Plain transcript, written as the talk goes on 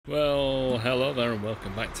Well, hello there and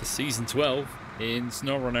welcome back to Season 12 in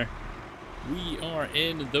Snowrunner. We are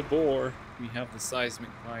in the bore. We have the seismic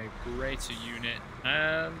vibrator unit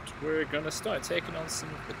and we're going to start taking on some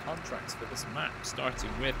of the contracts for this map, starting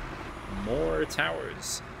with more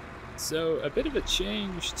towers. So a bit of a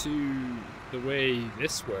change to the way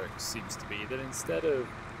this works seems to be that instead of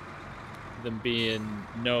them being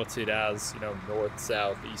noted as, north,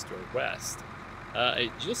 south, east or west,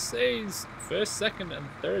 it just says first, second, and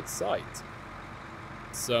third site.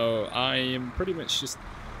 So I am pretty much just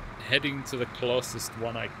heading to the closest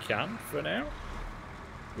one I can for now,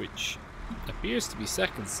 which appears to be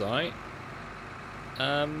second site.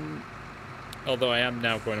 Although I am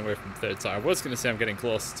now going away from third site. I was going to say I'm getting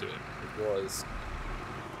closer to it.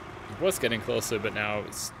 It was getting closer, but now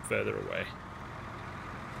it's further away.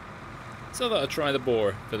 So I thought I'd try the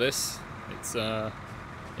bore for this. It's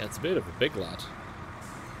it's a bit of a big lad.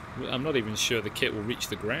 I'm not even sure the kit will reach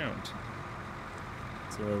the ground.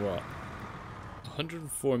 So we're what?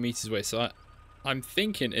 104 meters away. So I'm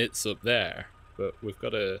thinking it's up there, but we've got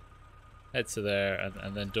to head to there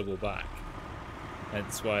and then double back.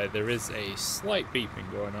 Hence why there is a slight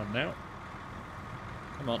beeping going on now.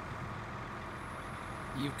 Come on.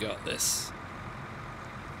 You've got this.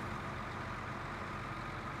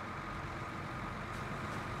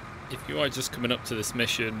 If you are just coming up to this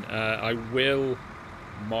mission, I will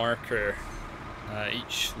marker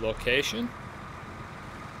each location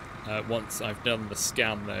once I've done the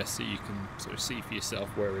scan there, so you can sort of see for yourself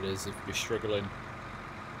where it is if you're struggling,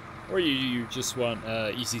 or you just want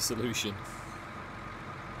an easy solution.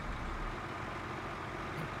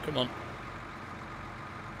 Come on.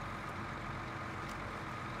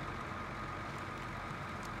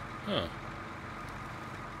 Huh.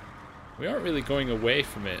 We aren't really going away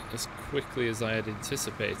from it as quickly as I had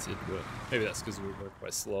anticipated, but maybe that's because we were going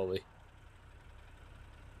quite slowly.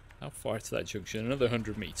 How far to that junction? Another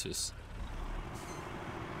 100 meters.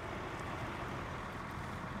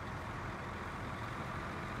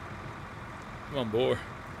 Come on, bore.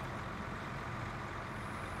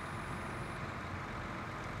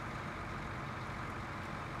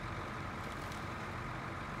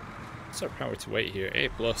 What's our power to weight here? A+.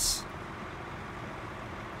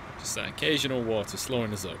 Just that occasional water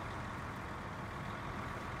slowing us up.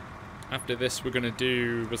 After this, we're gonna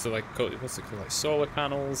do what's it called, like solar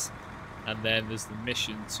panels, and then there's the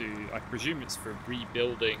mission to, I presume it's for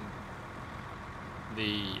rebuilding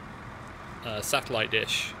the satellite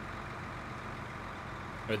dish,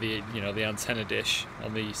 or the the antenna dish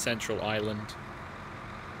on the central island.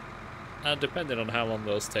 And depending on how long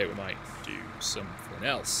those take, we might do something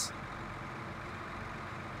else.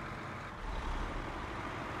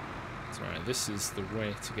 Right, this is the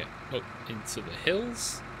way to get up into the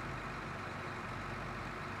hills.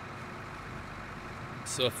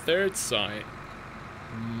 So third site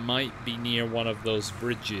might be near one of those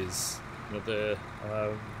bridges. The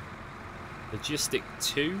Logistic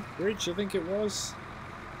 2 bridge, I think it was,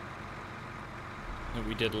 that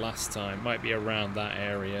we did last time. Might be around that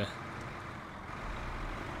area.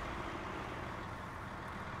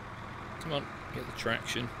 Come on, get the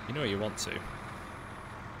traction. You know you want to.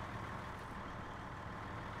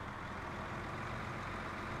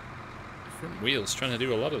 Front wheel's trying to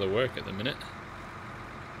do a lot of the work at the minute.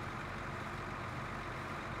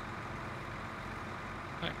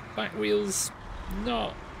 Back wheels,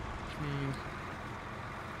 not.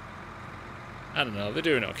 I don't know. They're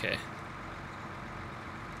doing okay.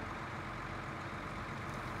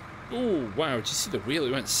 Ooh, wow! Did you see the wheel?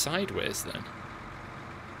 It went sideways then.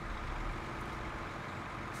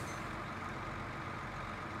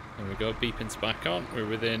 There we go. Beeping's back on. We're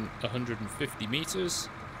within 150 meters.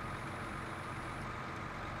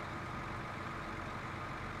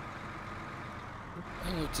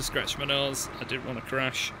 I love to scratch my nose. I didn't want to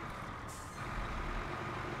crash.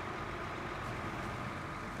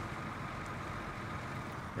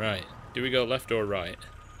 Right. Do we go left or right?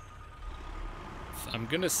 I'm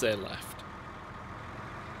gonna say left.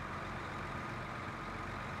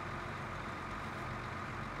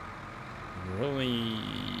 We're only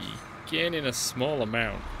gaining a small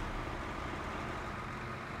amount.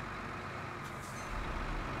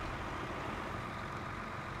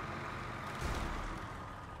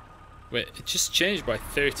 Wait, it just changed by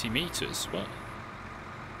 30 meters. What?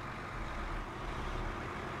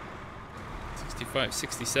 65,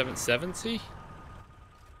 67, 70?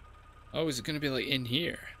 Oh, is it going to be like in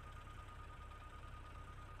here?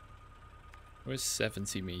 Where's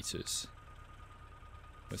 70 meters?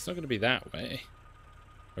 Well, it's not going to be that way.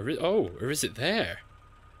 Or is it there?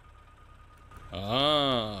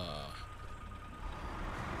 Ah.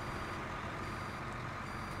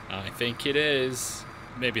 I think it is.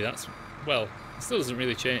 Maybe that's... Well, it still doesn't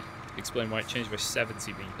really explain why it changed by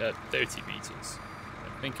 30 meters.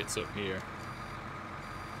 I think it's up here.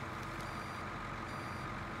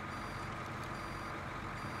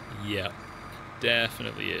 Yep,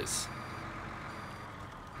 definitely is.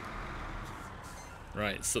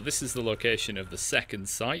 Right, so this is the location of the second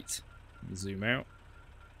site. Let me zoom out.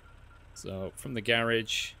 So from the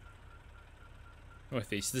garage,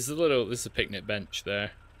 northeast. There's a picnic bench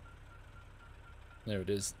there. There it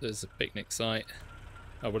is. There's a picnic site.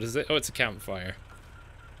 Oh, what is it? Oh, it's a campfire.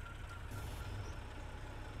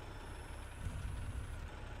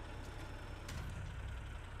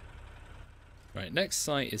 Right, next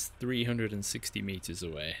site is 360 meters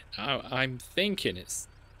away. I'm thinking it's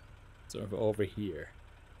sort of over here.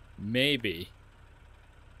 Maybe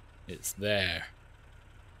it's there.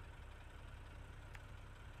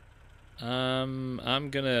 I'm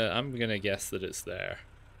gonna guess that it's there.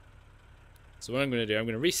 So what I'm gonna do, I'm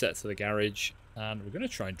gonna reset to the garage, and we're gonna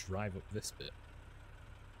try and drive up this bit.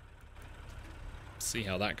 See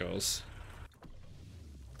how that goes.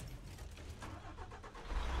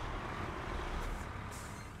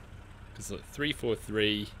 Because look,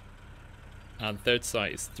 343, and third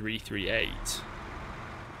site is 338.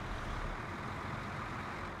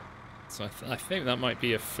 So I think that might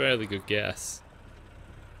be a fairly good guess.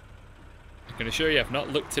 I can assure you I've not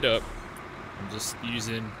looked it up. I'm just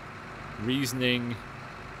using reasoning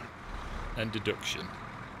and deduction.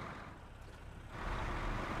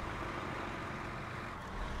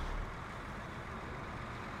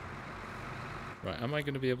 Right, am I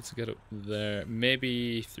going to be able to get up there?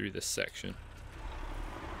 Maybe through this section.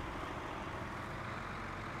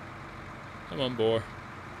 Come on, boar.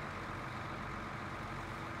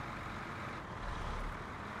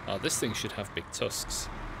 Oh, this thing should have big tusks.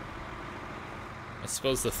 I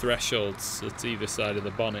suppose the thresholds at either side of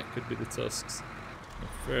the bonnet could be the tusks.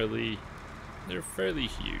 They're fairly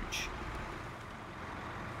huge.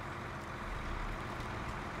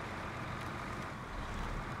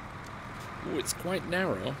 Oh, it's quite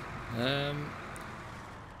narrow.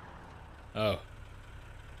 Oh.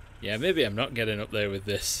 Yeah, maybe I'm not getting up there with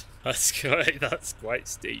this. That's quite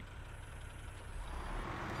steep.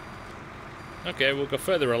 Okay, we'll go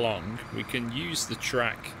further along. We can use the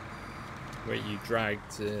track where you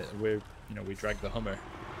dragged, we dragged the Hummer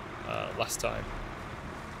last time.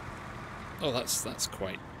 Oh, that's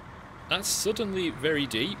suddenly very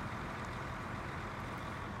deep.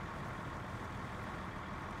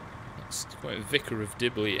 That's quite Vicar of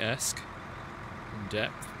Dibley-esque in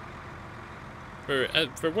depth.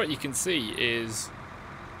 For what you can see is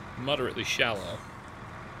moderately shallow.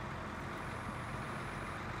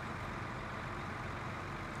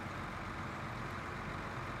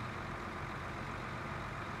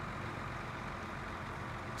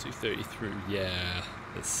 .230 through, yeah.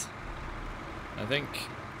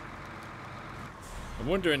 I'm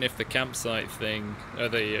wondering if the campsite thing, or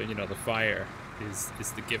the fire, is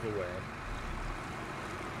the giveaway.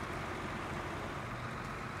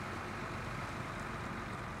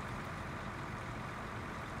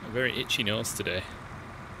 A very itchy nose today.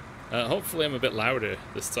 Hopefully I'm a bit louder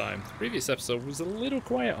this time. The previous episode was a little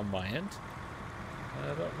quiet on my end. I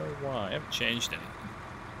don't know why. I haven't changed anything.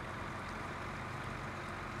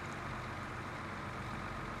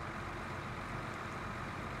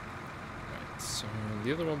 So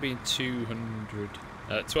the other one being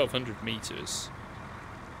 1200 meters.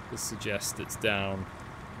 This suggests it's down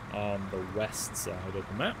on the west side of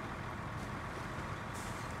the map.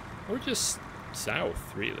 Or just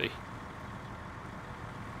south, really.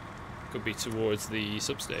 Could be towards the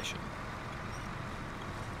substation.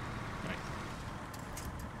 Right.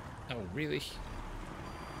 Oh, really?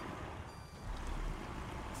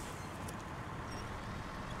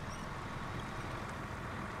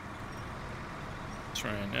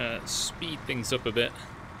 Try and speed things up a bit.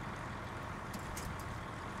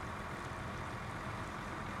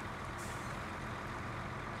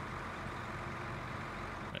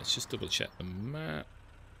 Let's just double check the map.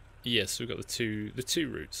 Yes, we've got the two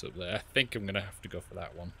routes up there. I think I'm gonna have to go for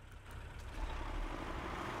that one.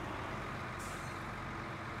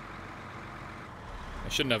 I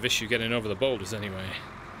shouldn't have issue getting over the boulders anyway.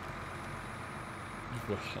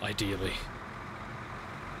 Well, ideally.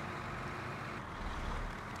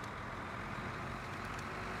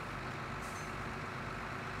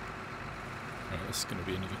 Right, this is gonna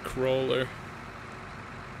be another crawler.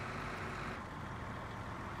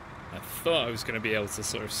 I thought I was going to be able to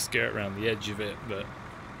sort of skirt around the edge of it, but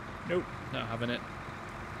nope, not having it.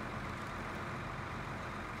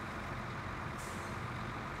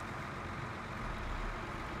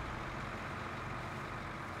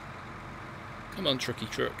 Come on, trucky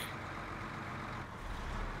truck.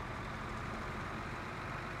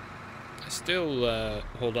 I still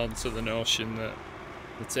hold on to the notion that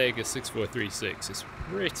the Tega 6436 is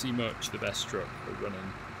pretty much the best truck for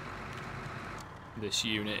running this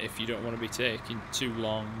unit if you don't want to be taking too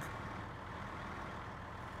long.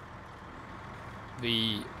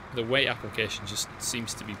 The weight application just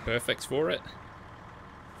seems to be perfect for it.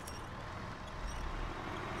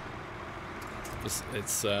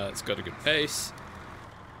 It's got a good pace.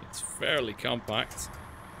 It's fairly compact.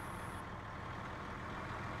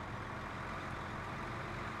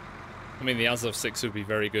 I mean, the Azov 6 would be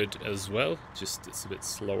very good as well, just it's a bit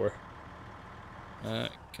slower.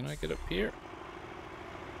 Can I get up here?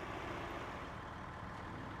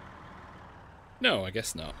 No, I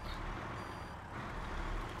guess not.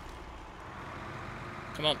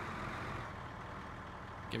 Come on.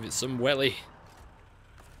 Give it some welly.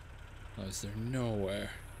 Oh, is there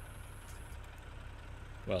nowhere?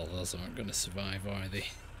 Well, those aren't going to survive, are they?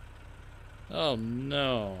 Oh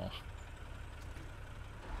no.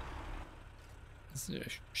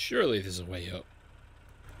 Surely there's a way up.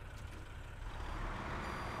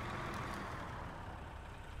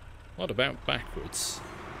 What about backwards?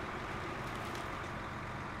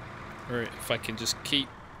 Or if I can just keep...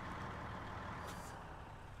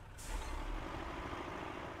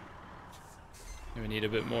 We need a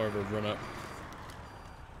bit more of a run up.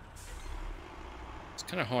 It's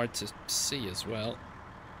kind of hard to see as well.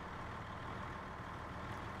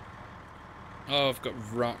 Oh, I've got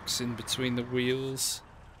rocks in between the wheels.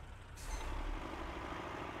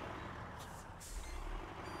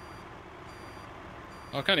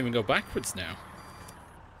 Oh, I can't even go backwards now.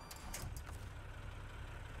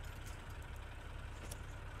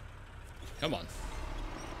 Come on.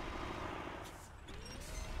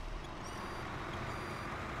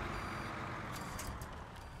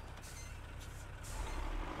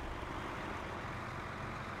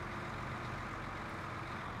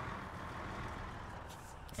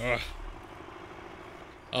 Ugh.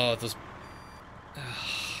 Oh, those...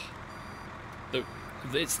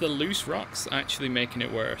 It's the loose rocks actually making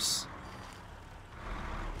it worse.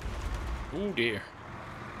 Oh dear.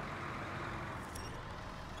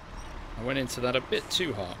 I went into that a bit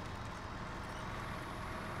too hot.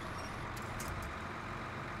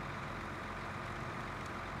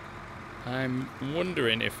 I'm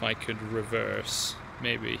wondering if I could reverse,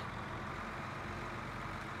 maybe.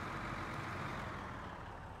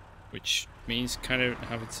 Which means kind of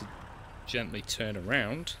having to gently turn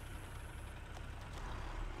around.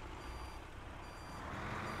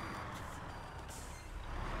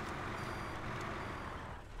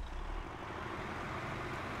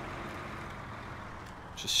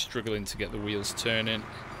 Just struggling to get the wheels turning.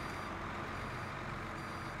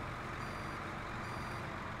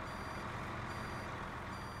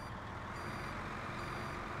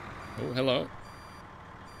 Oh, hello.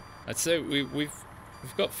 I'd say we've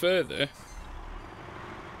got further,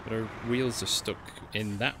 but our wheels are stuck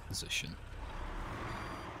in that position.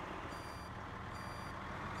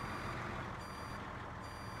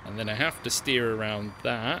 And then I have to steer around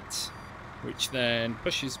that, which then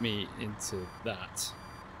pushes me into that.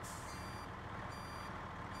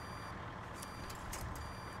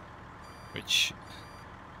 Which...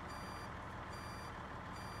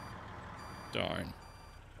 darn.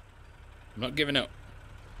 I'm not giving up.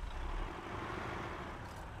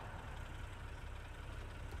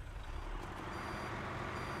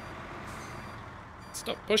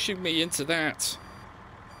 Stop pushing me into that.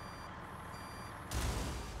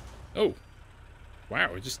 Oh.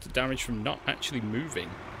 Wow, just the damage from not actually moving.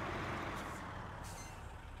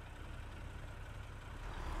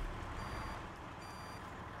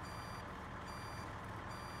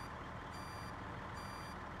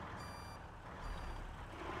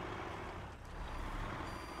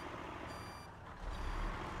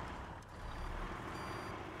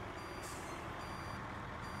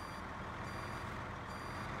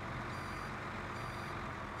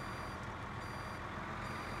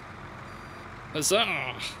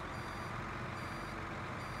 Huzzah!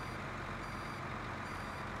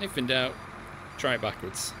 If in doubt, try it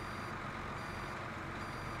backwards.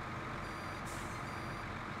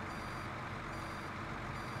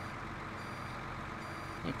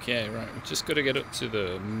 Okay, right, we've just got to get up to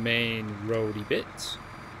the main roady bit.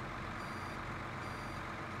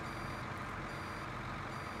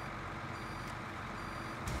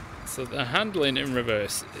 So the handling in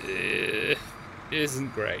reverse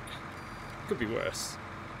isn't great. Could be worse.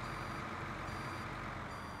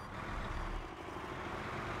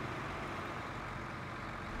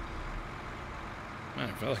 Man,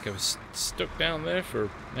 I felt like I was stuck down there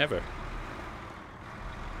forever.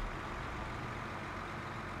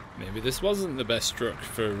 Maybe this wasn't the best truck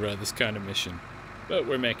for this kind of mission, but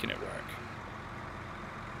we're making it work.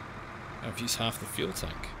 I've used half the fuel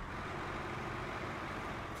tank.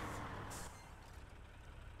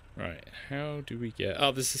 Right, how do we get...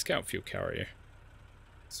 Oh, there's a scout fuel carrier.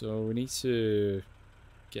 So we need to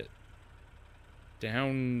get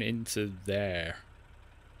down into there.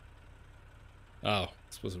 Oh, I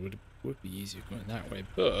suppose it would be easier going that way,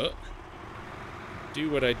 but do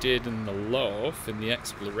what I did in the loaf in the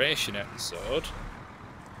exploration episode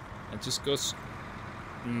and just go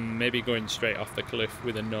maybe going straight off the cliff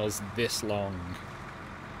with a nose this long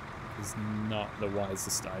is not the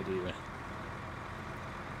wisest idea.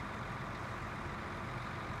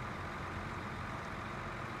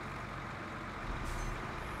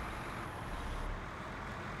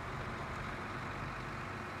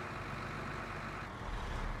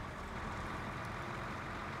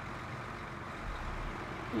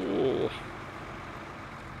 Ooh.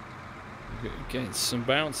 Getting some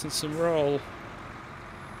bounce and some roll.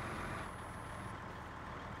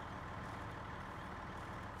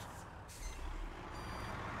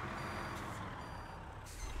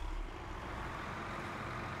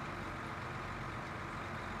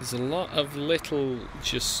 There's a lot of little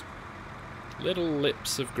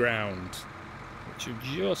lips of ground which are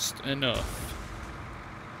just enough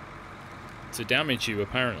to damage you,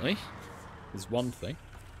 apparently, is one thing.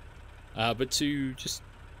 But to just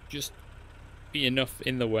be enough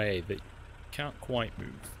in the way that you can't quite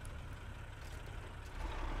move.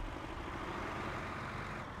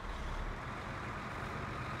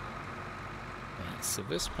 Right, so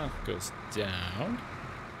this path goes down.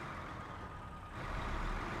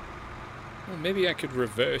 Well, maybe I could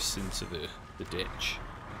reverse into the ditch.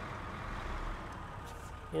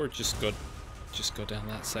 Or just go down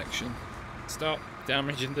that section. Stop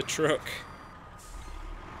damaging the truck.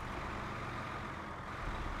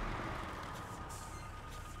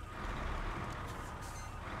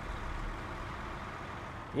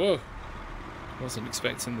 Whoa! Wasn't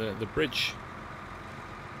expecting the bridge.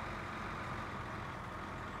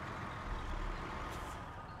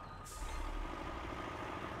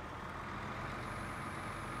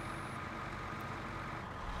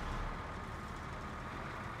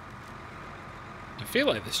 I feel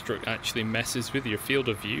like this truck actually messes with your field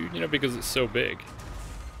of view, you know, because it's so big.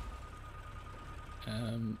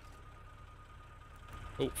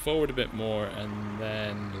 Oh, forward a bit more and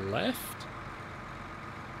then left.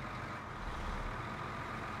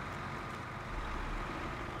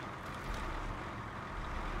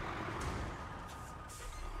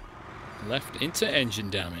 Left into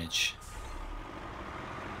engine damage.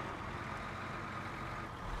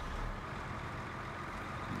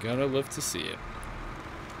 Gotta love to see it.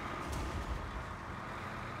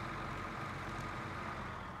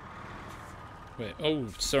 Wait, oh,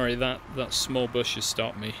 sorry, that small bush has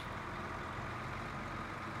stopped me.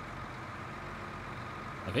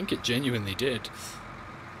 I think it genuinely did.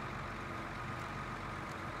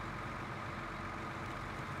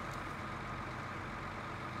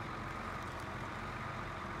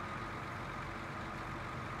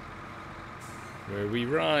 Were we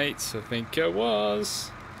right? I think I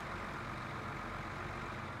was.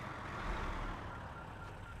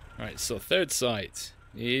 Right, so third site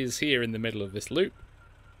is here in the middle of this loop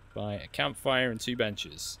by a campfire and 2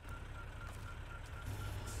 benches.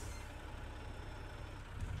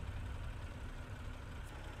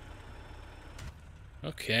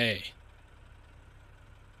 Okay.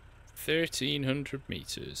 1,300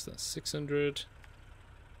 meters. That's 600.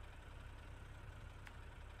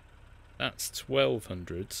 That's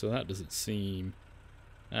 1,200, so that doesn't seem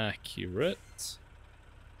accurate.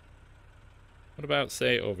 What about,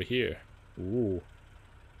 say, over here? Ooh.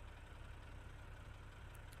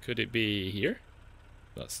 Could it be here?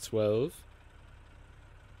 That's 12.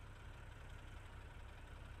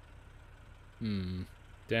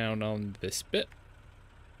 Down on this bit.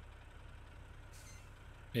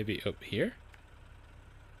 Maybe up here?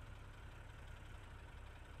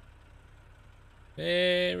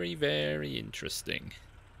 Very, very interesting.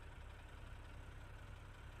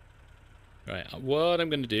 Right, what I'm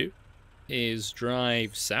going to do is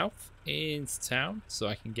drive south into town so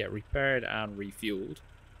I can get repaired and refueled.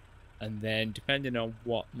 And then, depending on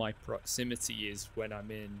what my proximity is when I'm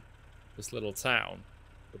in this little town,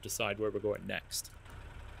 we'll decide where we're going next.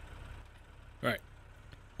 Right.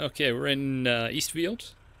 Okay, we're in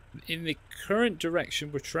Eastfield. In the current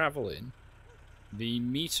direction we're traveling, the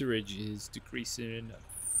meterage is decreasing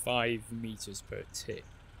 5 meters per tick.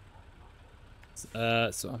 So,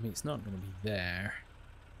 I mean, it's not going to be there.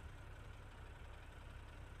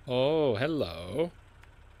 Oh, hello.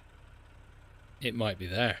 It might be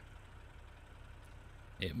there.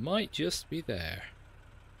 It might just be there.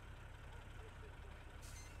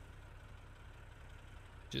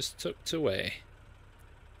 Just tucked away.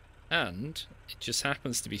 And it just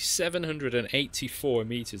happens to be 784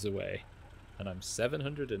 meters away. And I'm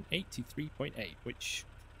 783.8, which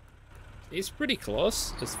is pretty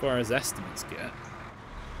close as far as estimates get.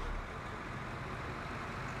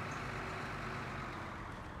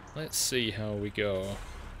 Let's see how we go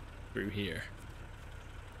through here.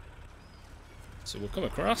 So we'll come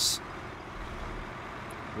across.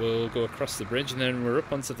 We'll go across the bridge and then we're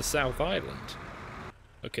up onto the South Island.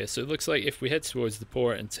 Okay, so it looks like if we head towards the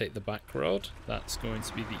port and take the back road, that's going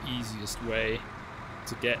to be the easiest way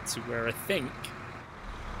to get to where I think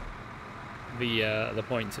the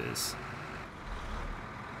point is.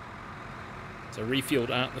 So refueled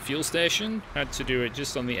at the fuel station. Had to do it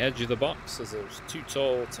just on the edge of the box as it was too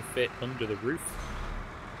tall to fit under the roof,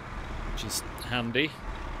 which is handy.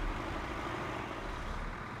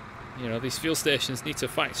 You know, these fuel stations need to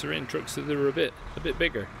factor in trucks that are a bit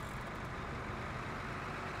bigger.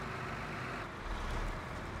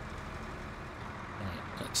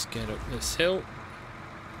 Right, let's get up this hill.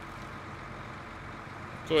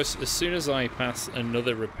 Of course, as soon as I pass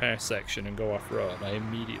another repair section and go off-road, I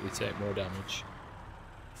immediately take more damage.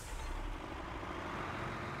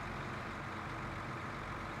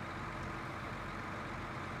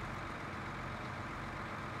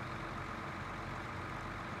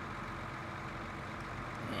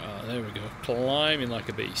 Oh, there we go. Climbing like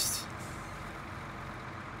a beast.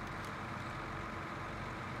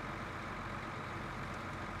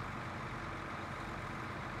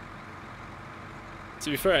 To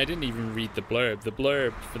be fair, I didn't even read the blurb. The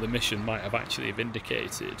blurb for the mission might have actually have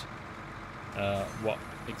indicated what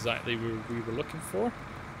exactly we were looking for.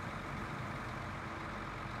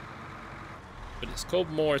 But it's called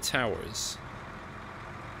More Towers.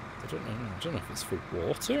 I don't know if it's for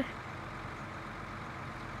water.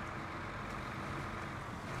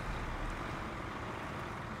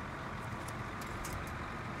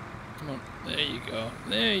 Come on, there you go.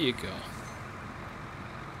 There you go.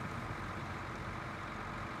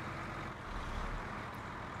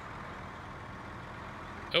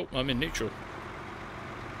 Oh, I'm in neutral.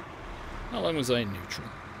 How long was I in neutral?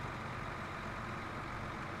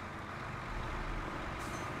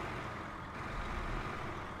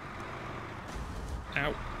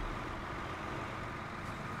 Ow.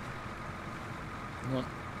 Come on.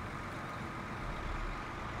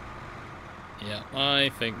 Yeah,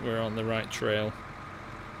 I think we're on the right trail.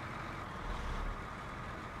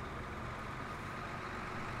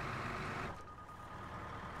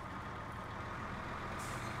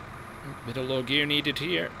 Bit of low gear needed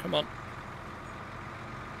here. Come on.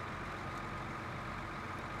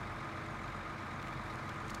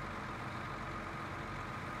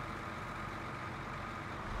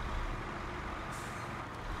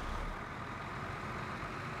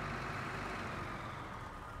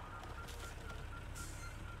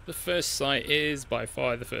 The first site is by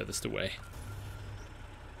far the furthest away.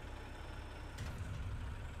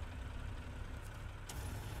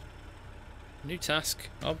 New task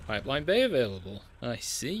of Pipeline Bay available. I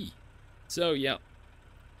see. So, yeah.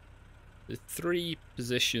 The three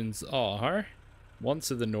positions are one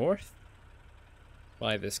to the north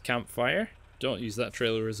by this campfire. Don't use that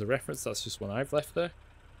trailer as a reference, that's just one I've left there.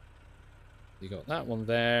 You got that one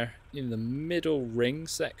there. In the middle ring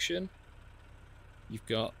section, you've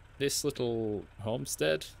got this little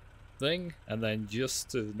homestead thing, and then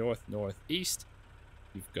just to the northeast,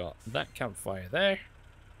 you've got that campfire there.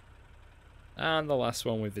 And the last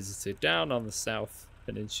one we visited down on the South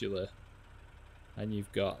Peninsula. And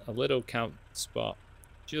you've got a little camp spot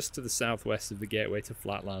just to the southwest of the gateway to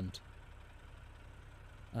Flatland.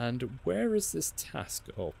 And where is this task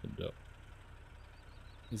opened up?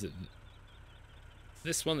 Is it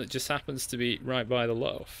this one that just happens to be right by the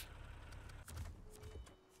loaf?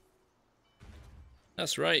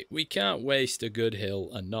 That's right, we can't waste a good hill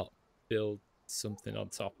and not build something on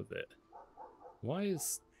top of it. Why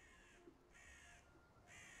is...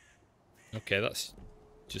 Okay, that's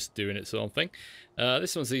just doing its own thing.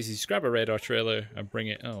 This one's easy. Just grab a radar trailer and bring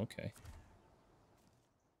it... Oh, okay.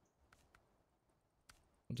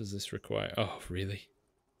 What does this require? Oh, really?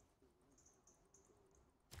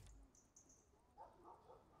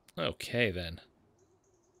 Okay, then.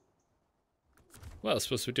 Well, I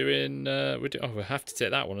suppose we're doing... oh, we have to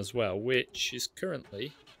take that one as well, which is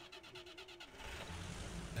currently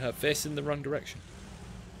facing the wrong direction.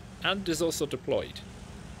 And is also deployed.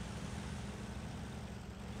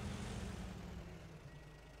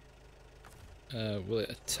 Will it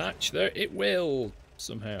attach there? It will,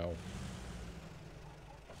 somehow.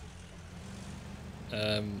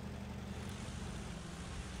 I'm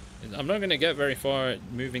not going to get very far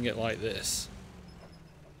moving it like this.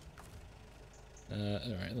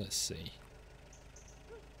 Alright, let's see.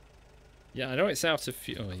 Yeah, I know it's out of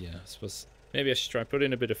fuel. Oh, yeah, I suppose maybe I should try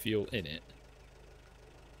putting a bit of fuel in it.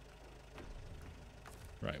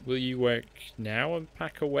 Right, will you work now and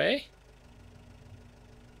pack away?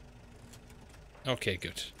 Okay,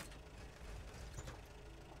 good.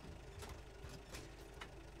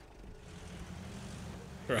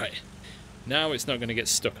 Right. Now it's not going to get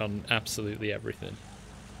stuck on absolutely everything.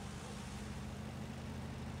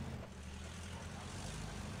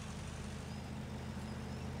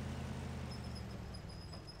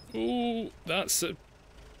 Ooh, that's a...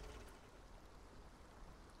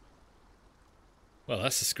 Well,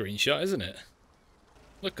 that's a screenshot, isn't it?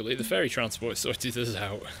 Luckily, the ferry transport sorted us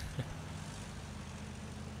out.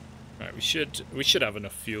 Right, we should have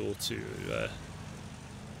enough fuel to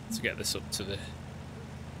get this up to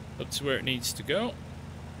where it needs to go.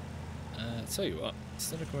 I'll tell you what,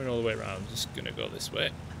 instead of going all the way around, I'm just gonna go this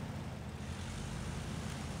way.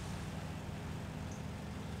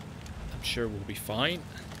 I'm sure we'll be fine.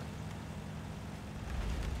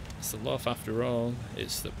 It's the Loaf after all.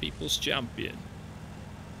 It's the people's champion.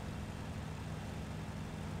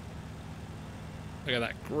 Look at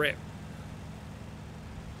that grip.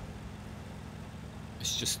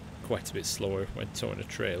 It's just quite a bit slower when towing a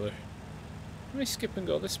trailer. Let me skip and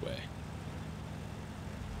go this way.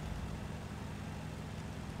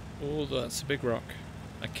 Oh, that's a big rock.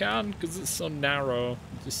 I can, because it's so narrow.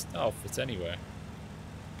 Just, I'll fit anywhere.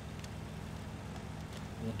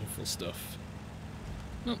 Wonderful stuff.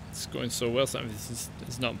 Well, it's going so well. So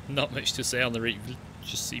there's not much to say on the route. You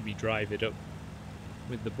just see me drive it up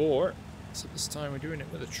with the boar. So this time we're doing it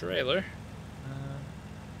with a trailer.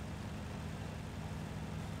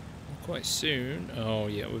 Quite soon. Oh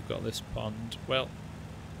yeah, we've got this pond. Well,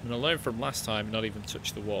 I'm going to learn from last time and not even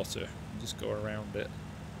touch the water. Just go around it.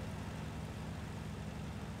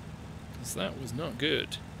 Because that was not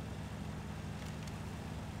good.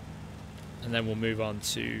 And then we'll move on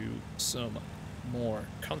to some more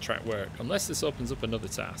contract work. Unless this opens up another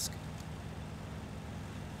task.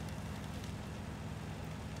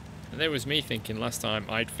 And there was me thinking last time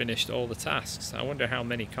I'd finished all the tasks. I wonder how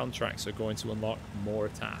many contracts are going to unlock more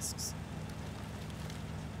tasks.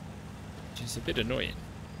 Which is a bit annoying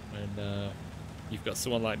when you've got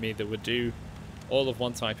someone like me that would do all of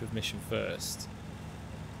one type of mission first,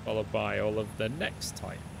 followed by all of the next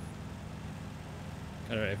type.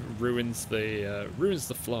 Kind of ruins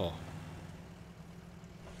the flow.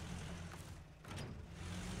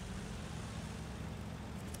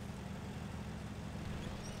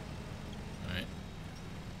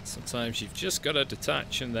 Sometimes you've just got to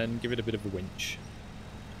detach and then give it a bit of a winch.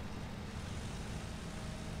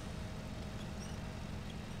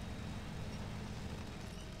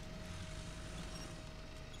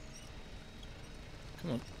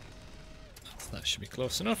 Come on. That should be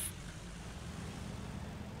close enough.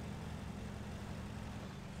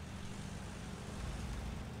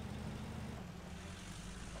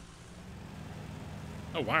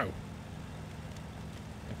 Oh wow.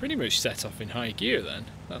 Pretty much set off in high gear then.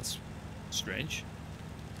 That's strange.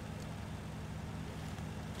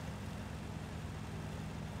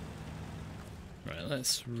 Right,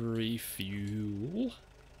 let's refuel.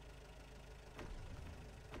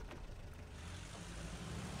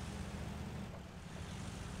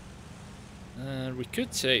 And we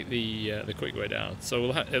could take the quick way down. So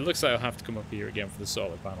it looks like I'll have to come up here again for the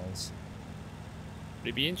solar panels. But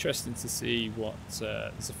it'd be interesting to see what...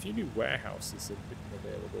 there's a few new warehouses that have become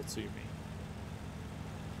available to me.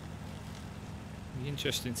 It'd be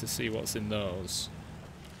interesting to see what's in those.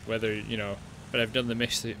 Whether, you know, but I've done the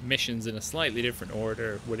missions in a slightly different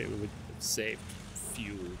order, would it would have saved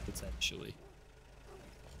fuel, potentially.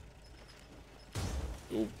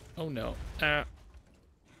 Oh no.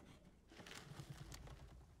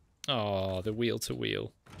 Oh, the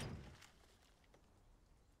wheel-to-wheel.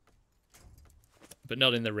 But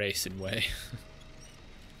not in the racing way.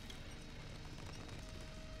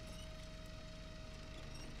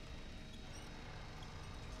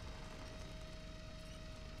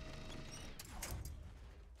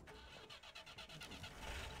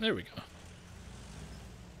 There we go.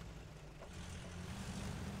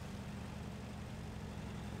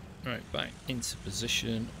 Right, back into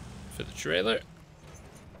position for the trailer.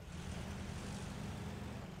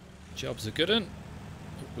 Job's a good one.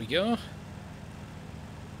 Up we go.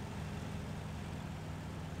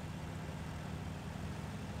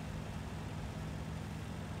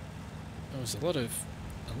 There was a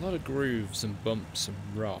lot of grooves and bumps and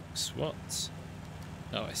rocks. What?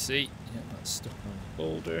 Oh, I see. Yeah, that's stuck on the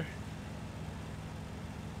boulder.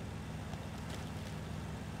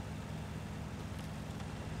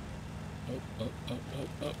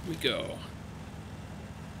 Up we go.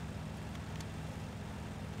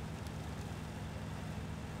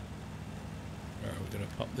 Alright, we're gonna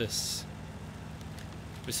pop this.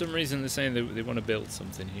 For some reason they're saying they want to build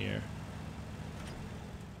something here.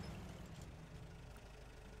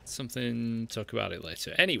 Something, talk about it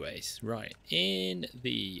later. Anyways, right, in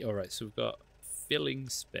the... Alright, so we've got filling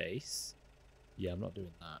space. Yeah, I'm not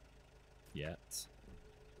doing that yet.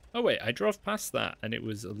 Oh wait, I drove past that and it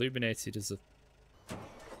was illuminated as a...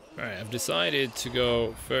 Alright, I've decided to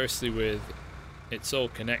go firstly with it's all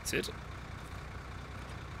connected,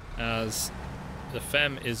 as the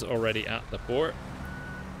FEMM is already at the port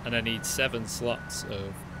and I need 7 slots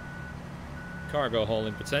of cargo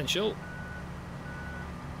hauling potential.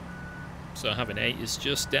 So having 8 is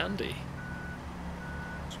just dandy.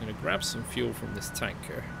 So I'm going to grab some fuel from this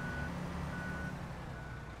tanker.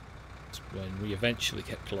 That's when we eventually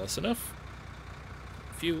get close enough.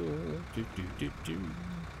 Fuel.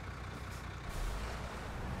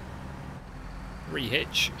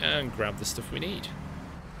 Rehitch and grab the stuff we need.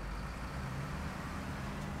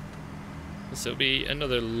 This will be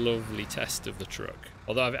another lovely test of the truck.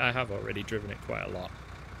 Although I have already driven it quite a lot.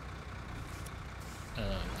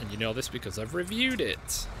 And you know this because I've reviewed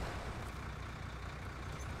it.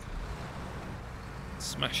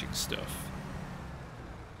 Smashing stuff.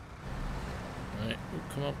 Right, oh,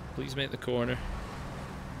 come on, please make the corner.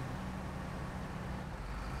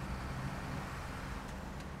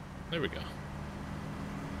 There we go.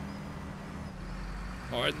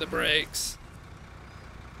 Hard the brakes.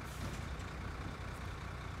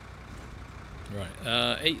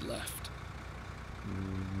 Right, 8 left.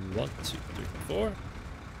 1, 2, 3, 4.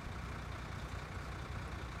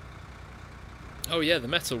 Oh yeah, the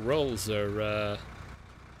metal rolls are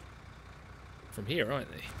from here,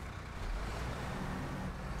 aren't they?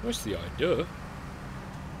 What's the idea?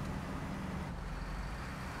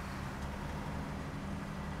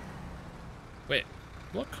 Wait,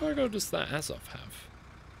 what cargo does that Azov have?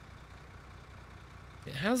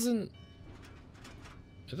 It hasn't...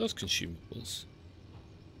 Are those consumables?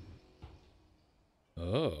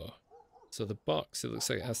 Oh. So the box, it looks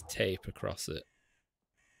like it has tape across it.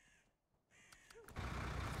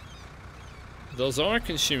 Those are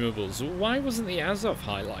consumables. Why wasn't the Azov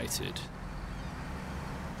highlighted?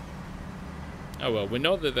 Oh well, we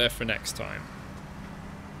know they're there for next time.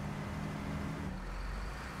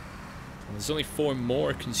 And there's only 4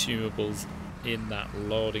 more consumables in that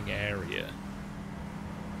loading area.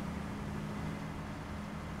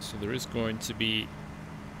 So there is going to be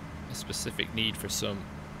a specific need for some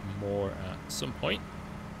more at some point.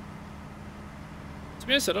 To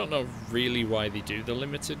be honest, I don't know really why they do the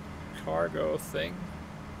limited cargo thing.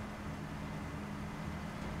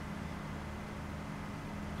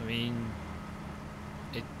 I mean,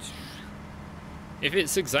 if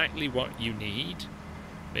it's exactly what you need,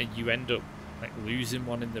 then you end up like losing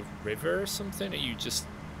one in the river or something. Are you just...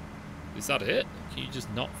 Is that it? Can you just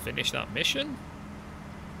not finish that mission?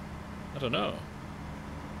 I don't know.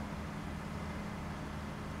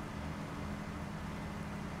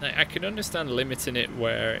 I can understand limiting it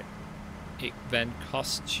where it then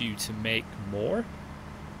costs you to make more.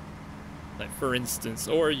 Like for instance,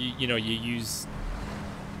 or you know, you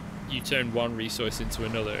turn one resource into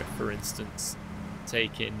another, for instance,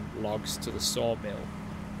 taking logs to the sawmill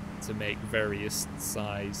to make various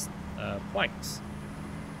size planks.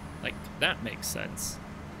 Like that makes sense.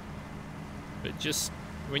 But just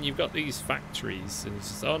when you've got these factories and it's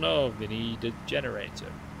just, oh no, they need a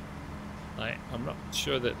generator. Like, I'm not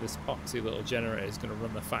sure that this poxy little generator is going to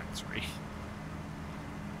run the factory.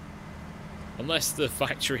 Unless the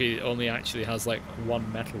factory only actually has like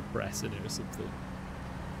 1 metal press in it or something.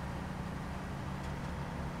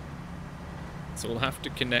 So we'll have to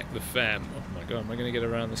connect the FEMM. Oh my god, am I going to get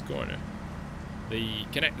around this corner?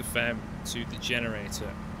 Connect the FEMM to the generator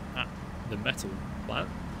at the metal plant.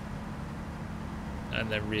 And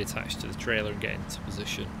then reattach to the trailer and get into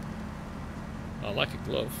position. Oh, like a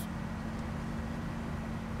glove.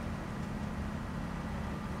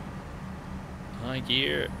 High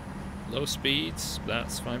gear, low speeds,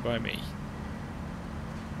 that's fine by me.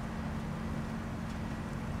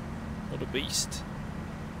 What a beast.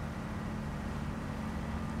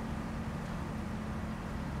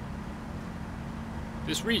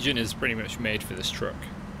 This region is pretty much made for this truck.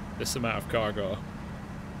 This amount of cargo.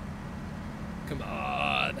 Come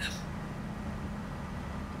on.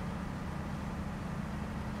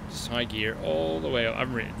 Just high gear all the way up.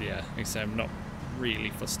 I'm really, yeah, like I say, I'm not really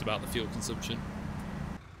fussed about the fuel consumption.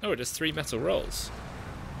 Oh, it has 3 metal rolls.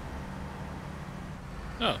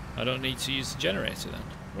 Oh, I don't need to use the generator then.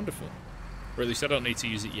 Wonderful. Or at least I don't need to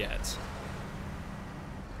use it yet.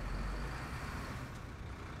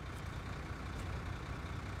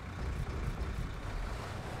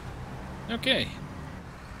 Okay.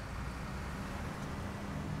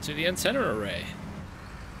 To the antenna array.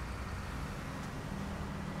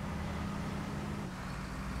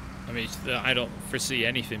 I mean, I don't foresee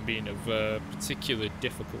anything being of particular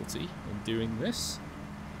difficulty in doing this.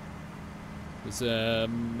 There's,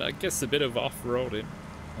 I guess, a bit of off-roading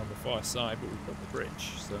on the far side, but we've got the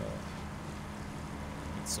bridge, so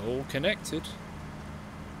it's all connected.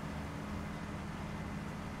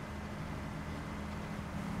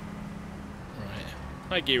 Right,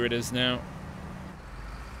 high gear it is now.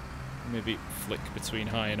 Maybe flick between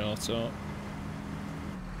high and auto.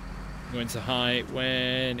 Go into high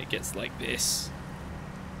when it gets like this,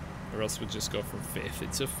 or else we'll just go from 5th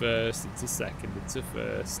into 1st, into 2nd, into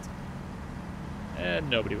 1st, and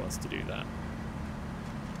nobody wants to do that.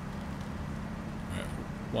 Right.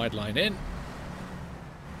 Wide line in,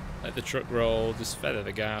 let the truck roll, just feather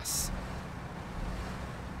the gas.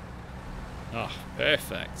 Ah,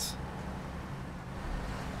 perfect.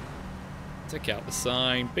 Take out the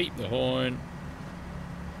sign, beep the horn.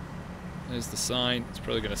 There's the sign. It's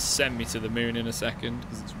probably going to send me to the moon in a second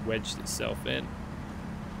because it's wedged itself in.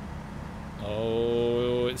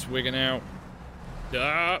 Oh, it's wigging out.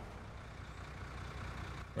 Ah!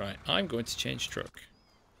 Right, I'm going to change truck.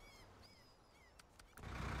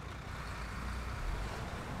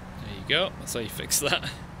 There you go. That's how you fix that.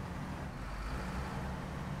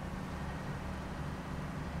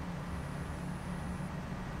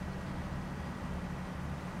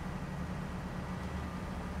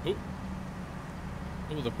 Oh.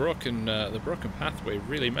 Oh, the broken pathway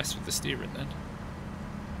really messed with the steering then.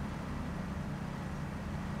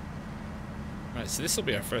 Right, so this will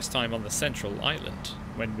be our first time on the central island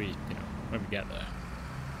when we get there.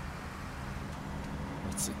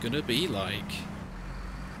 What's it gonna be like?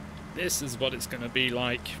 This is what it's gonna be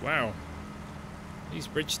like. Wow. These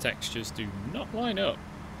bridge textures do not line up.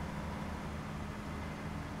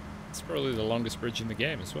 It's probably the longest bridge in the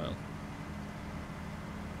game as well.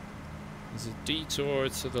 There's a detour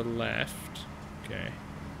to the left. Okay.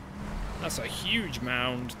 That's a huge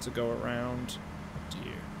mound to go around. Oh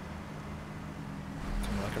dear.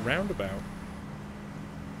 Kind of like a roundabout.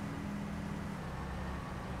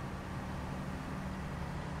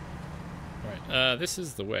 Right, this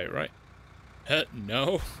is the way, right?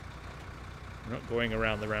 No. We're not going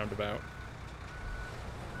around the roundabout.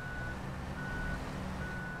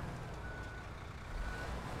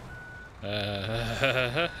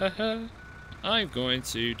 I'm going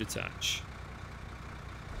to detach.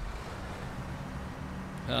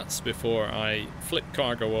 That's before I flip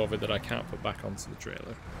cargo over that I can't put back onto the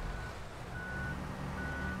trailer.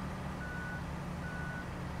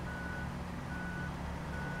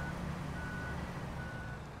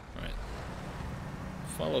 Right.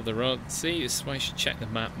 Follow the road. See, this is why you should check the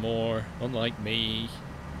map more, unlike me.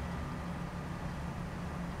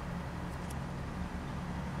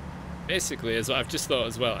 Basically, as I've just thought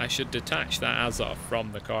as well, I should detach that Azov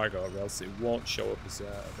from the cargo or else it won't show up as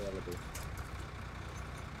available.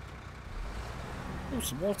 Oh,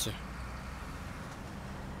 some water.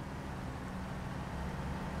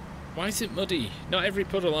 Why is it muddy? Not every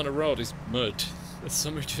puddle on a road is mud.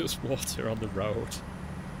 Some are just water on the road.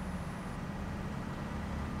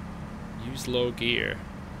 Use low gear.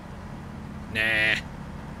 Nah.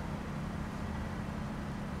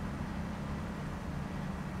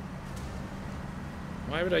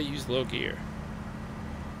 Why would I use low gear?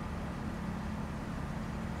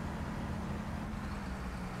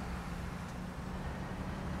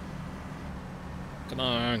 Come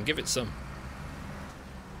on, give it some.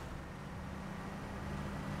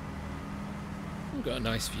 We've got a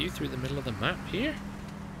nice view through the middle of the map here.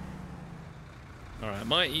 Alright, I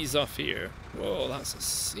might ease off here. Whoa, that's a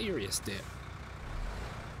serious dip.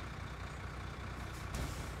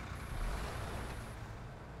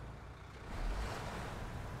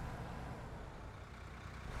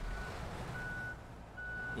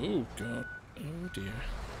 Oh god, oh dear.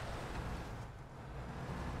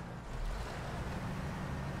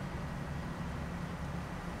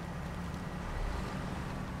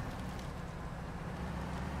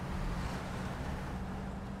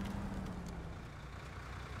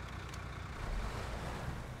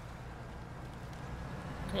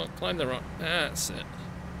 Come on, climb the rock. That's it.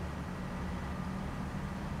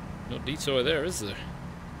 No detour there, is there?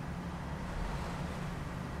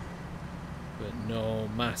 But no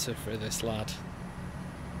matter for this lad.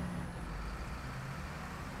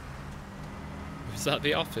 Is that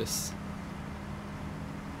the office?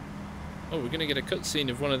 Oh, we're gonna get a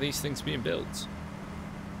cutscene of one of these things being built.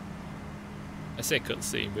 I say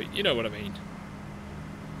cutscene, but you know what I mean.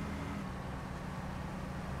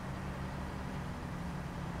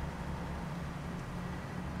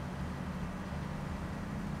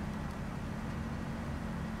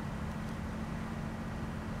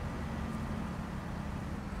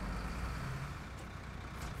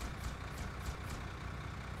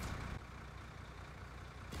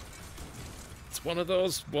 One of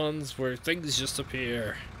those ones where things just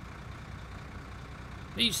appear.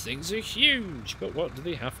 These things are huge, but what do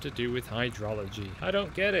they have to do with hydrology? I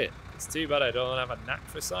don't get it. It's too bad I don't have a knack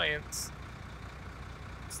for science.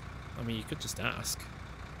 I mean, you could just ask.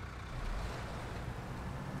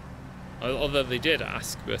 Although they did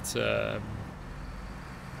ask, but you're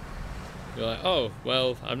like, oh,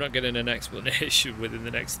 well, I'm not getting an explanation within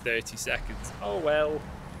the next 30 seconds. Oh, well.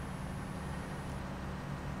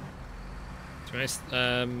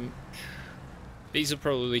 These will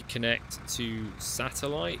probably connect to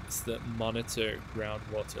satellites that monitor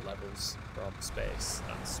groundwater levels from space.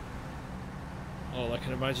 That's all I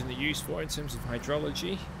can imagine the use for in terms of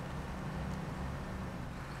hydrology.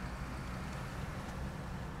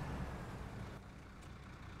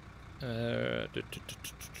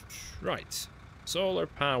 Right, solar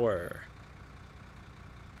power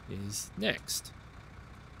is next.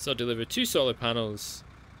 So deliver 2 solar panels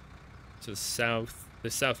to the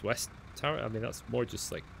southwest tower. I mean, that's more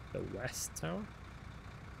just like the west tower.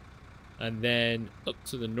 And then up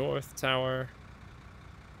to the north tower.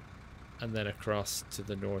 And then across to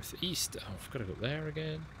the northeast. Oh, I've got to go there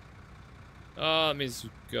again. Oh, that means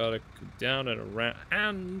we've got to go down and around.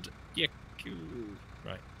 And yeah,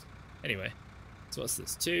 right. Anyway, so what's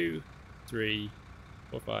this? 2, 3,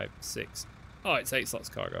 4, 5, 6. Oh, it's 8 slots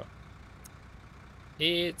cargo.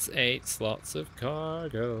 It's 8 slots of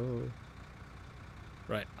cargo.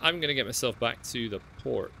 Right, I'm going to get myself back to the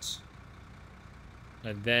port.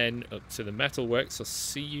 And then up to the metalworks. I'll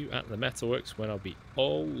see you at the metalworks when I'll be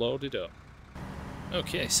all loaded up.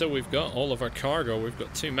 Okay, so we've got all of our cargo. We've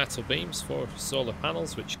got 2 metal beams for solar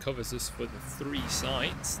panels, which covers us for the 3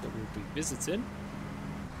 sites that we'll be visiting.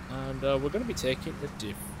 And we're going to be taking a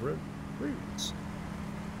different route,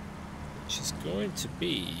 which is going to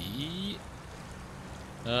be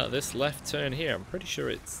this left turn here. I'm pretty sure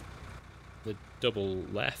it's the double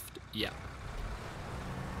left. Yeah.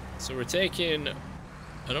 So we're taking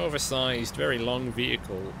an oversized, very long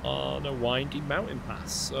vehicle on a windy mountain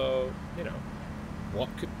pass. So, you know, what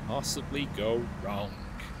could possibly go wrong?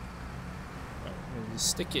 Right, we'll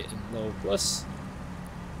stick it in low plus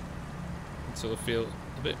until I feel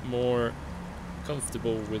a bit more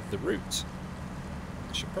comfortable with the route.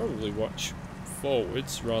 I should probably watch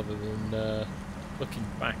forwards rather than looking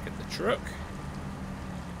back at the truck.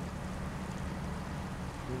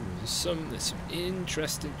 Ooh, there's some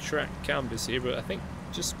interesting track canvas here, but I think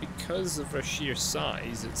just because of our sheer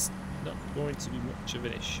size, it's not going to be much of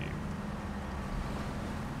an issue.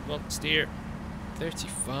 Come on, steer.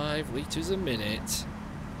 35 litres a minute.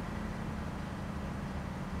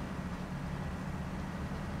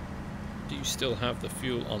 Do still have the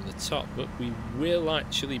fuel on the top, but we will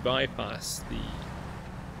actually bypass the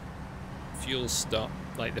fuel stop,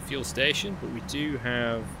 like the fuel station, but we do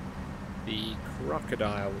have the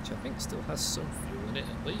crocodile, which I think still has some fuel in it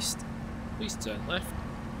at least. Please turn left.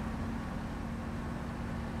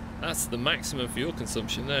 That's the maximum fuel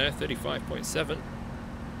consumption there, 35.7.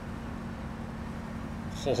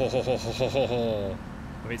 Ho ho ho ho ho ho ho.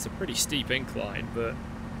 I mean, it's a pretty steep incline, but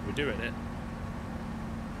we're doing it.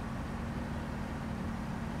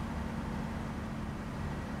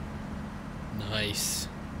 Nice.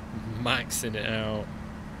 Maxing it out.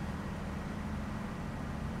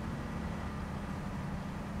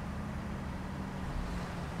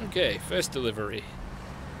 Okay, first delivery.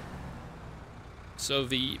 So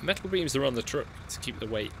the metal beams are on the truck to keep the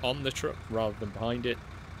weight on the truck rather than behind it.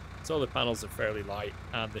 Solar panels are fairly light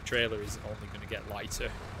and the trailer is only going to get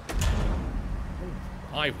lighter.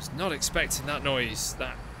 I was not expecting that noise.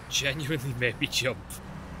 That genuinely made me jump.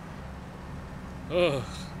 Ugh.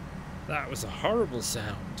 That was a horrible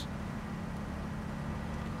sound.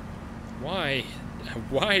 Why?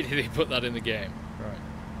 Why did they put that in the game? Right.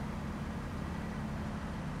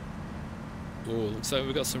 Oh, looks like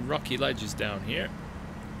we've got some rocky ledges down here.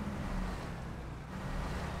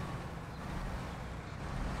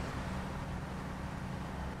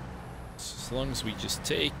 As long as we just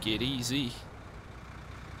take it easy.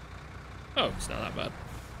 Oh, it's not that bad.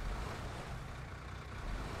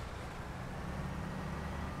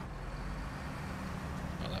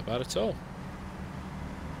 Not that bad at all.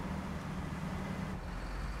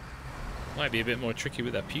 Might be a bit more tricky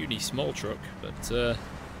with that puny small truck, but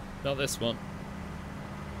not this one.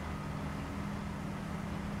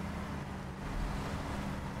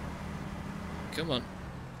 Come on,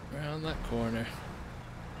 round that corner.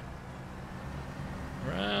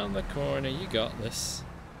 Round the corner, you got this.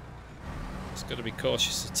 Just got to be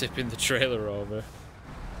cautious of tipping the trailer over.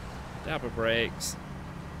 Dab of brakes.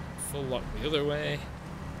 Full lock the other way.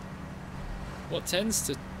 What tends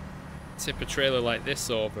to tip a trailer like this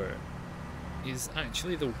over is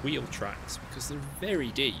actually the wheel tracks, because they're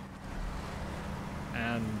very deep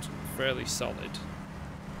and fairly solid.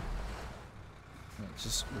 Let's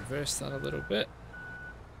just reverse that a little bit.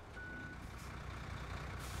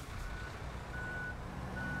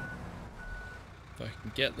 If I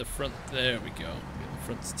can get the front, there we go. Get the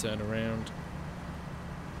front to turn around.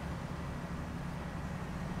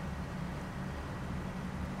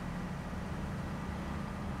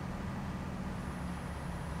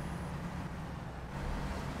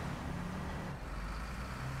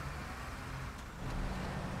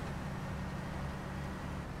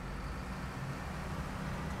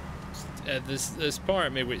 There's part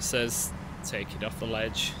of me which says take it off the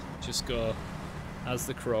ledge, just go as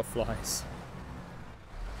the crow flies.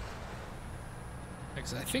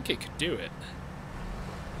 Because I think it could do it.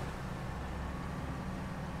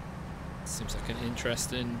 Seems like an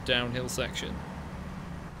interesting downhill section.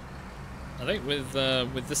 I think with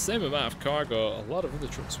the same amount of cargo, a lot of other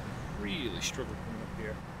trucks really struggle coming up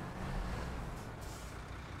here.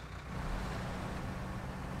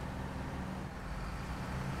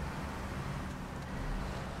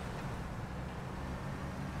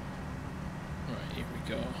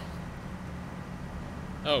 Go.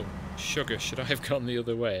 Oh, sugar, should I have gone the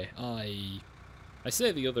other way? I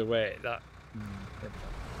say the other way, that...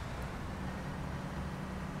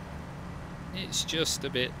 It's just a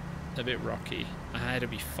bit rocky. It'll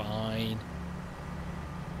be fine.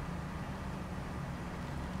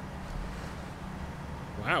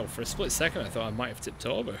 Wow, for a split second I thought I might have tipped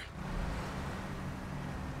over.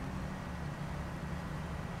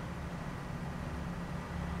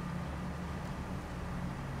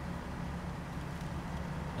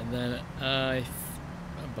 And then I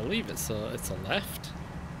believe it's a left.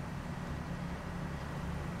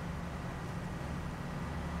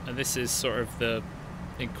 And this is sort of the,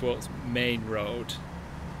 in quotes, main road.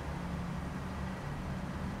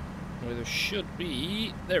 Where there should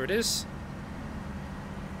be, there it is.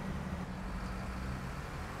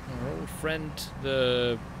 Our old friend,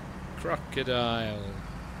 the crocodile.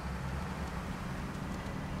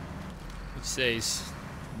 Which says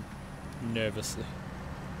nervously.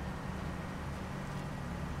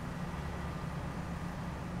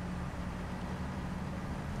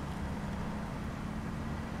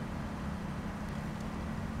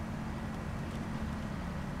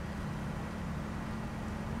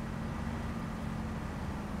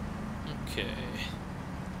 Okay.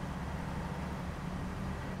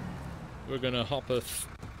 We're gonna hop off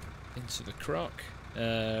into the croc.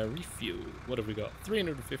 Refuel. What have we got?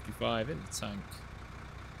 355 in the tank.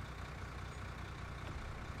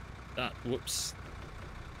 Whoops.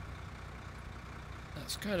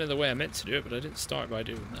 That's kind of the way I meant to do it, but I didn't start by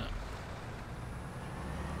doing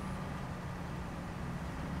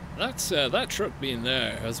that. That truck being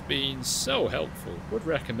there has been so helpful. Would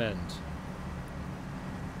recommend.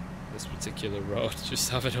 This particular road,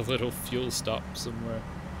 just having a little fuel stop somewhere.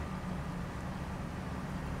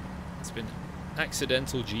 It's been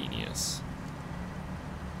accidental genius.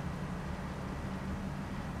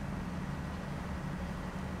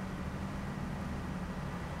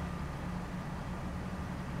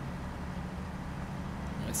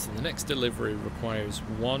 Right, so the next delivery requires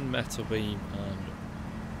one metal beam and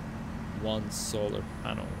one solar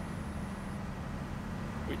panel.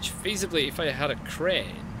 Which feasibly, if I had a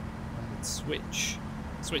crane, switch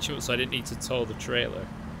it so I didn't need to tow the trailer.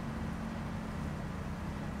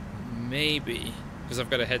 Maybe, because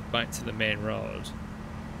I've got to head back to the main road,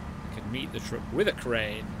 I can meet the truck with a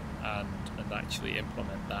crane and actually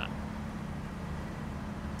implement that.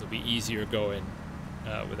 It'll be easier going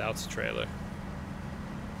without a trailer.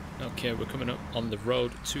 Okay, we're coming up on the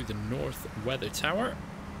road to the North Weather Tower.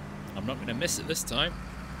 I'm not going to miss it this time.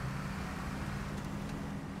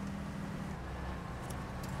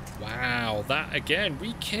 Wow, that again,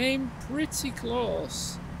 we came pretty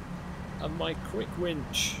close. And my quick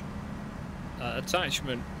winch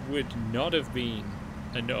attachment would not have been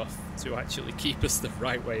enough to actually keep us the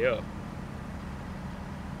right way up.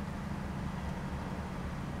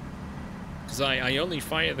 Because I only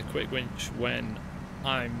fire the quick winch when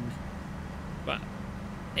I'm about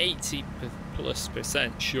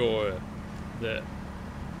 80+% sure that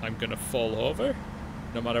I'm gonna fall over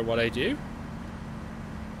no matter what I do.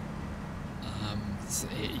 So,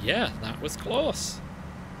 yeah, that was close.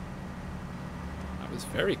 That was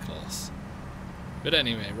very close. But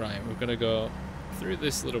anyway, right, we're gonna go through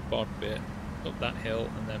this little bog bit, up that hill,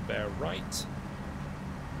 and then bear right.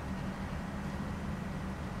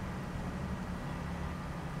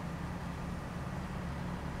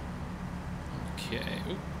 Okay,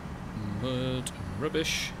 oop, mud and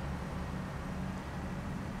rubbish.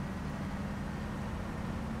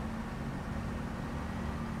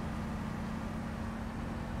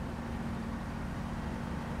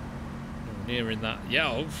 Nearing that,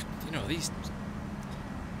 yeah, you know, these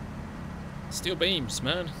steel beams,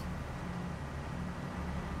 man.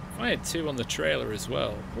 If I had 2 on the trailer as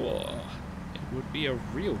well, whoa, it would be a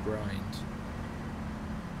real grind.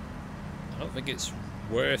 I don't think it's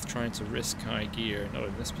worth trying to risk high gear, not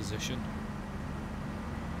in this position.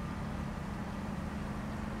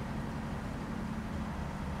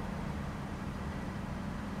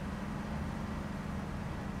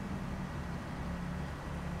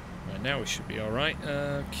 Right, now we should be alright.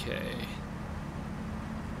 Okay.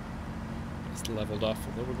 It's leveled off,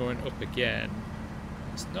 although we're going up again.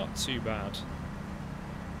 It's not too bad.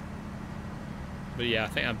 But yeah, I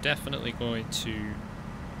think I'm definitely going to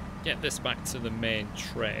get this back to the main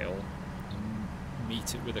trail and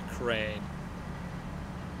meet it with a crane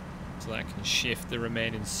so that I can shift the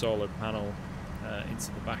remaining solar panel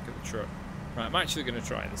into the back of the truck. Right, I'm actually going to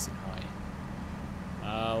try this in high.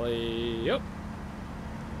 Alley up.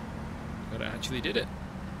 But I actually did it.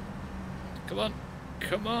 Come on.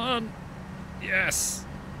 Come on. Yes.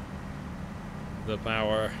 The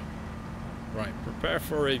power. Right, prepare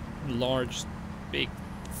for a large, big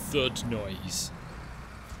thud noise.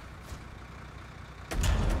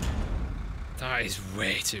 That is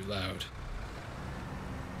way too loud.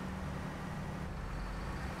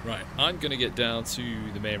 Right, I'm going to get down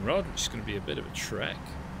to the main road, which is going to be a bit of a trek.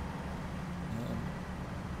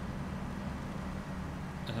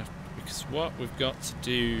 Because what we've got to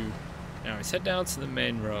do now is head down to the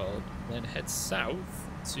main road, then head south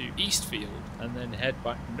to Eastfield, and then head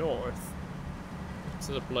back north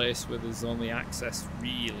to the place where there's only access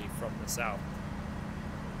really from the south.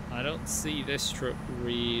 I don't see this truck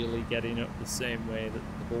really getting up the same way that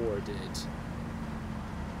the Boar did.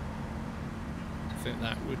 I think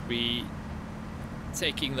that would be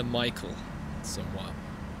taking the Michael somewhat.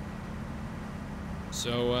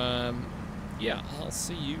 So, yeah, I'll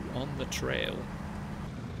see you on the trail.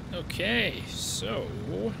 Okay, so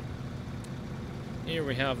here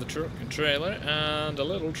we have the truck and trailer and a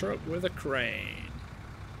little truck with a crane.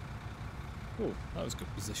 Oh, that was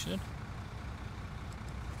good positioning.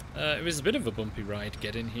 It was a bit of a bumpy ride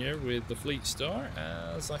getting here with the Fleet Star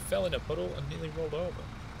as I fell in a puddle and nearly rolled over.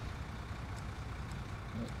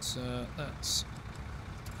 But that's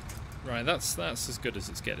right. That's as good as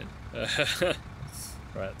it's getting.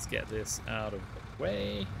 Right, let's get this out of the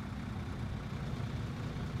way.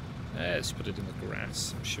 Let's put it in the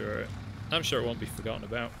grass. I'm sure it won't be forgotten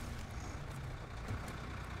about.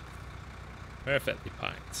 Perfectly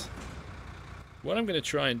packed. What I'm going to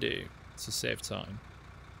try and do to save time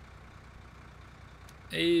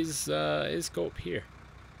is go up here.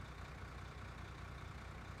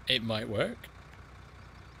 It might work.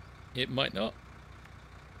 It might not.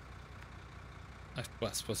 Well,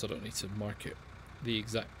 I suppose I don't need to mark it the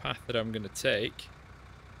exact path that I'm going to take.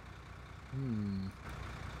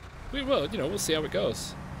 We will, you know, we'll see how it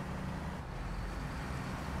goes.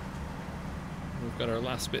 We've got our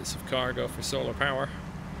last bits of cargo for solar power.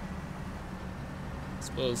 I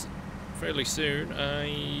suppose fairly soon,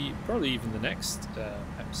 probably even the next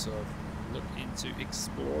episode, look into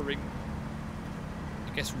exploring,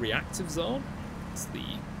 I guess, reactive zone. It's the,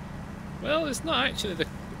 well, it's not actually the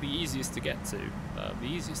easiest to get to. The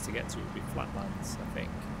easiest to get to would be Flatlands, I think.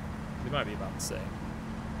 They might be about the same.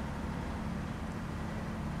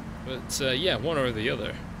 But yeah, one or the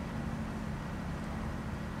other.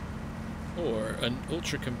 Or an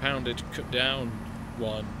ultra compounded cut down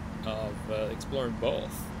one of exploring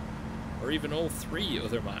both. Or even all 3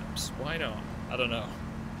 other maps. Why not? I don't know.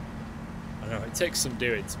 I don't know, it takes some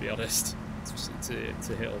doing, to be honest,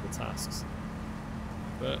 to hit all the tasks.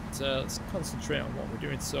 But let's concentrate on what we're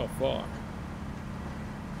doing so far.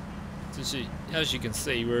 So as you can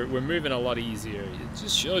see, we're moving a lot easier. It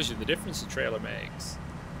just shows you the difference the trailer makes.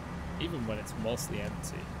 Even when it's mostly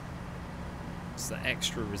empty. It's the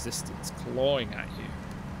extra resistance clawing at you.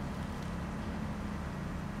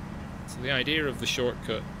 So the idea of the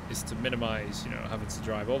shortcut is to minimize, you know, having to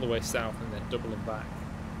drive all the way south and then doubling back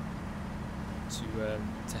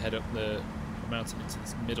to head up the mountain into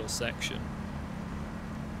this middle section.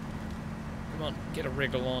 Come on, get a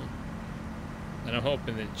wriggle on. And I'm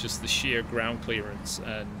hoping that just the sheer ground clearance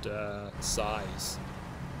and size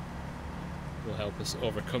will help us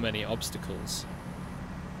overcome any obstacles.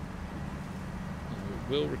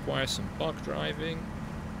 It will require some bog driving.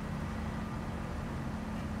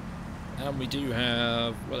 And we do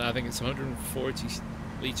have, well, I think it's 140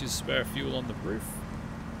 litres spare fuel on the roof.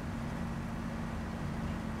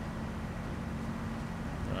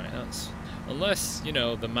 Right, that's... Unless, you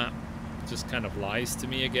know, the map just kind of lies to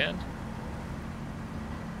me again.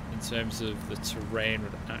 In terms of the terrain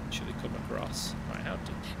would actually come across. Right, how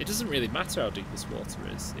deep? It doesn't really matter how deep this water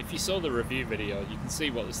is. If you saw the review video, you can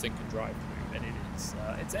see what this thing can drive through, and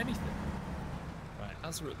it's anything. Right,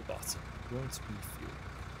 as we're at the bottom, we're going to be fuel.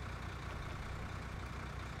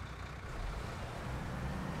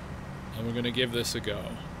 And we're going to give this a go.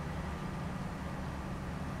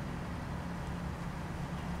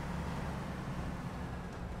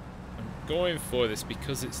 I'm going for this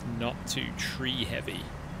because it's not too tree heavy.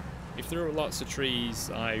 If there were lots of trees,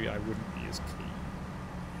 I wouldn't be as keen.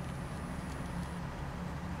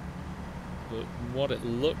 But what it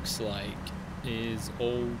looks like is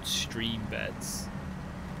old stream beds,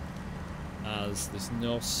 as there's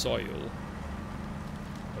no soil,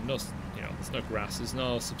 or no, you know, there's no grass, there's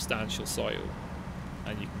no substantial soil,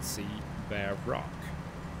 and you can see bare rock.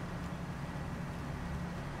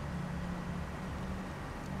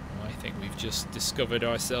 I think we've just discovered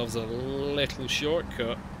ourselves a little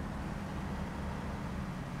shortcut.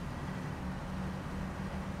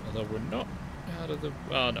 Although we're not out of the...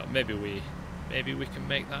 Oh no, maybe we can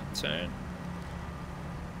make that turn.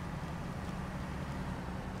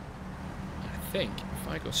 I think if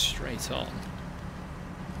I go straight on...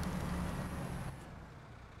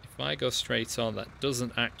 If I go straight on, that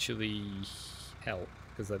doesn't actually help,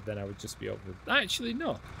 because then I would just be over... Actually,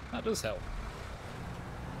 no, that does help.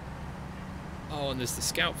 Oh, and there's the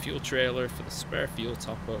scout fuel trailer for the spare fuel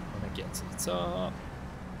top-up when I get to the top.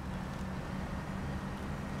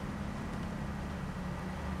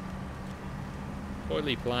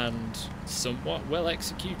 Poorly planned, somewhat well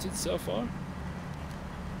executed so far.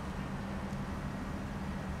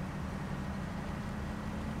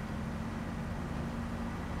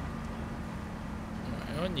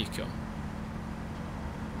 Alright, on you come.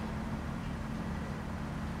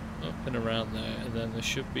 Up and around there, and then there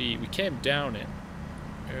should be... We came down it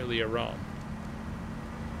earlier on,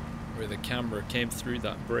 where the camera came through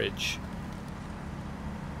that bridge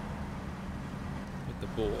with the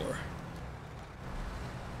boar.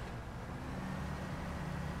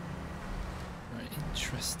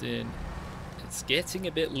 Interesting. It's getting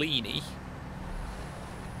a bit leany.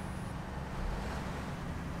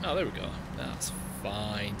 Oh, there we go. That's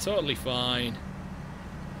fine. Totally fine.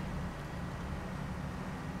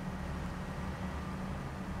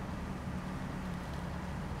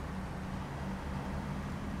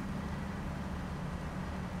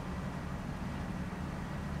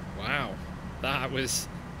 Wow. That was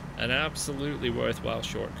an absolutely worthwhile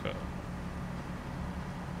shortcut.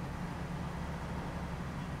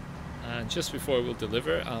 And just before we'll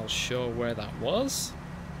deliver, I'll show where that was.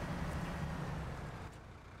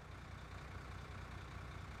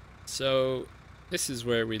 So this is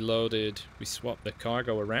where we swapped the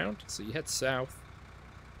cargo around. So you head south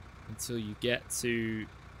until you get to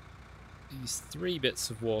these 3 bits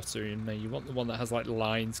of water, and you want the one that has like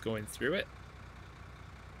lines going through it.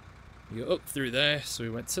 You go up through there, so we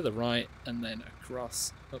went to the right and then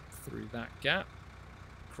across up through that gap,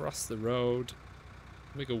 across the road.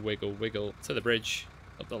 Wiggle, wiggle, wiggle to the bridge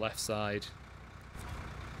up the left side.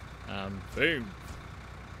 And boom.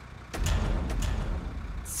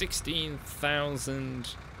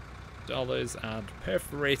 $16,000 and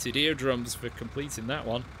perforated eardrums for completing that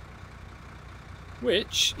one.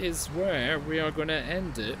 Which is where we are going to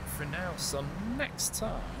end it for now. So next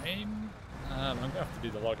time, I'm going to have to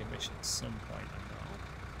do the logging mission at some point,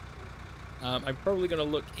 I know. I'm probably going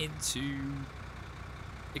to look into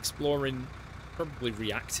exploring probably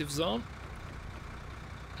reactive zone,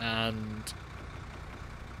 and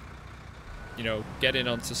you know, getting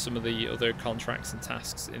onto some of the other contracts and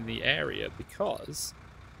tasks in the area, because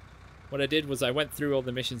what I did was I went through all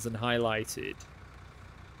the missions and highlighted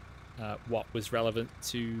what was relevant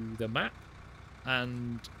to the map,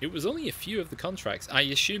 and it was only a few of the contracts. I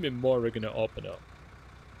assume more are going to open up.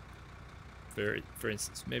 For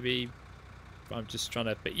instance, maybe if I'm just trying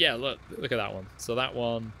to, but yeah, look at that one. So that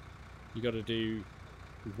one, you got to do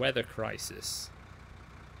weather crisis,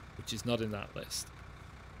 which is not in that list.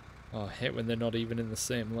 Oh, I hate when they're not even in the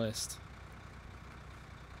same list.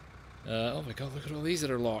 Oh my god, look at all these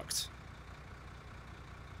that are locked.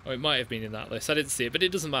 Oh, it might have been in that list. I didn't see it, but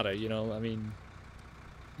it doesn't matter, you know. I mean,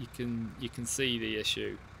 you can see the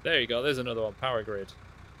issue. There you go. There's another one. Power grid.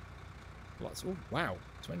 Lots. Oh wow,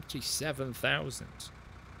 27,000.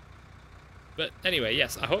 But anyway,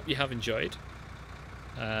 yes. I hope you have enjoyed.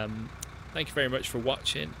 Thank you very much for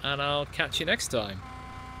watching, and I'll catch you next time.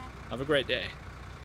 Have a great day.